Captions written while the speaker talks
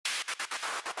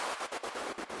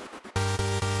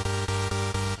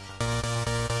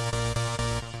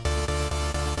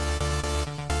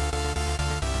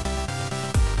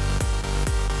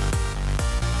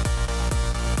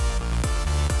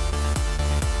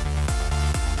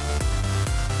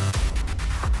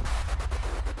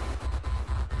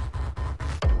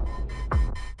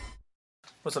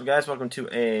What's up, guys? Welcome to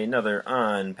another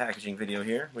unpackaging video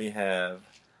here. We have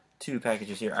two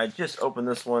packages here. I just opened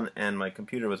this one and my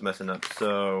computer was messing up,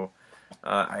 so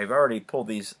I've already pulled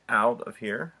these out of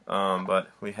here, but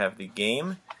we have the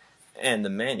game and the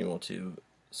manual to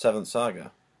 7th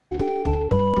Saga.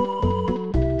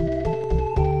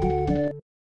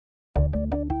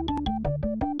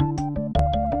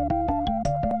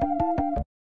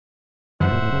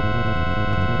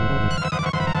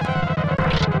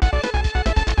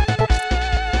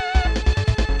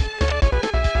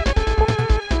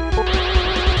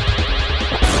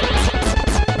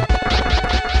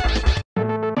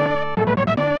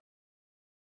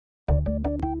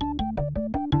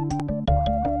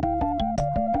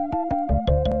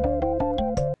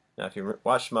 Now, if you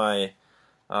watched my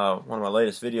one of my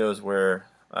latest videos where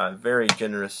a very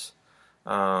generous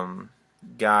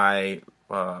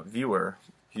viewer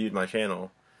viewed my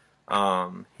channel,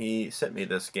 he sent me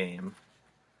this game.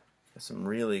 There's some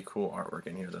really cool artwork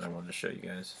in here that I wanted to show you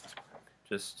guys.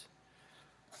 Just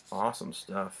awesome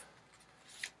stuff.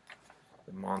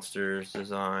 The monsters,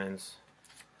 designs.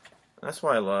 That's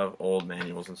why I love old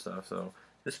manuals and stuff. So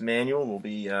this manual will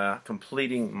be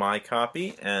completing my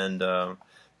copy, and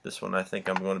this one I think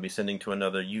I'm going to be sending to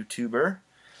another YouTuber.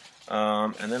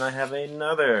 And then I have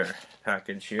another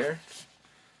package here.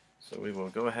 So we will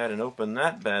go ahead and open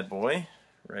that bad boy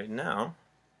right now.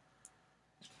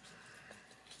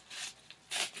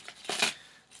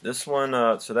 This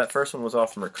one, so that first one was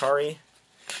off from Mercari,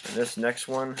 and this next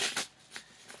one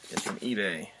is from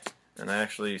eBay. And I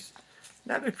actually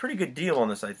got a pretty good deal on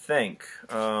this, I think.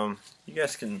 You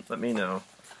guys can let me know.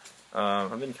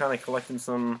 I've been kind of collecting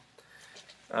some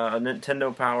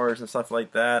Nintendo powers and stuff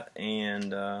like that,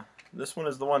 and this one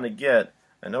is the one to get.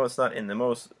 I know it's not in the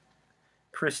most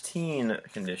pristine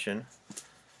condition,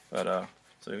 but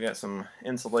so we've got some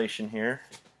insulation here,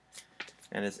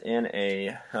 and it's in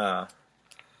a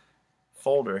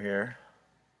folder here.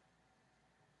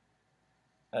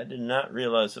 I did not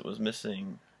realize it was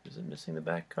missing. Is it missing the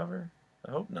back cover?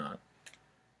 I hope not.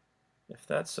 If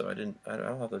that's so,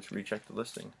 I'll have to recheck the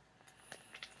listing.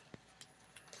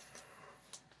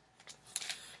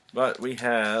 But we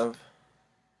have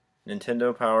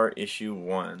Nintendo Power Issue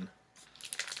 1,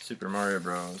 Super Mario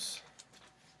Bros.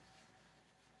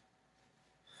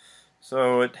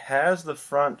 So it has the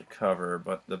front cover,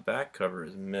 but the back cover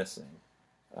is missing.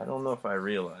 I don't know if I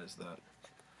realized that.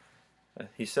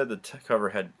 He said the cover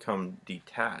had come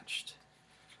detached,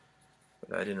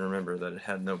 but I didn't remember that it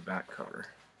had no back cover.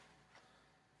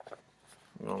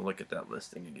 I'm going to look at that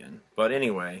listing again. But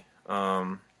anyway,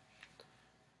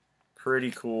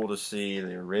 pretty cool to see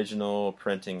the original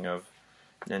printing of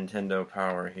Nintendo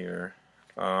Power here.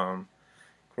 Of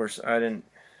course, I didn't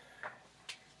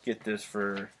get this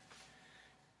for...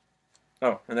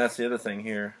 Oh, and that's the other thing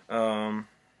here.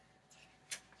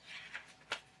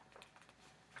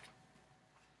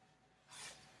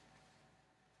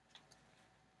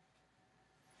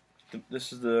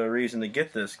 This is the reason to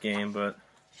get this game, but...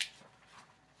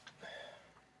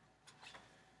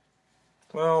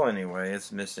 Well, anyway,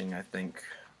 it's missing, I think,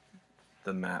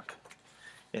 the map.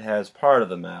 It has part of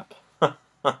the map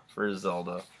for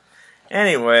Zelda.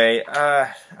 Anyway,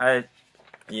 I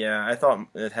thought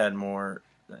it had more.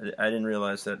 I didn't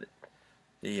realize that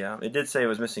it did say it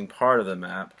was missing part of the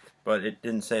map, but it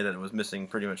didn't say that it was missing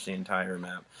pretty much the entire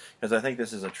map. Because I think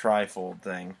this is a tri-fold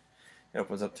thing. It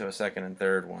opens up to a second and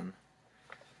third one.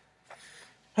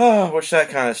 Oh, which that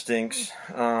kind of stinks,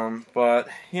 but,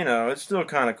 you know, it's still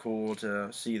kind of cool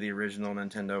to see the original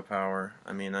Nintendo Power.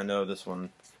 I mean, I know this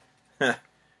one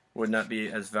would not be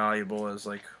as valuable as,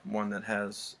 like, one that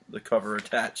has the cover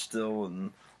attached still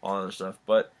and all that other stuff,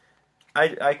 but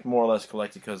I more or less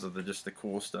collect it because of just the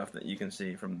cool stuff that you can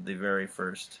see from the very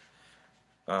first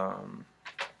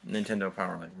Nintendo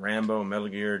Power, like Rambo, Metal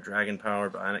Gear, Dragon Power,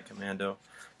 Bionic Commando,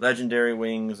 Legendary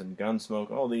Wings, and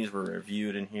Gunsmoke. All these were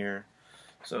reviewed in here.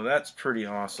 So that's pretty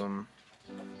awesome.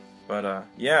 But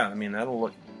yeah, I mean, that'll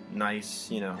look nice,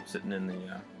 you know, sitting in the,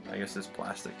 I guess it's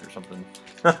plastic or something,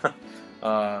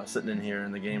 sitting in here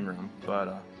in the game room.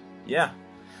 But yeah,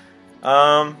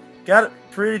 got it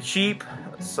pretty cheap,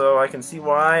 so I can see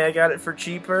why I got it for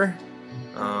cheaper.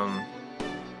 But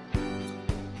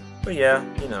yeah,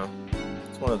 you know,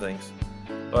 it's one of the things.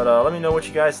 But let me know what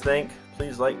you guys think.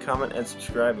 Please like, comment, and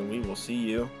subscribe, and we will see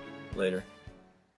you later.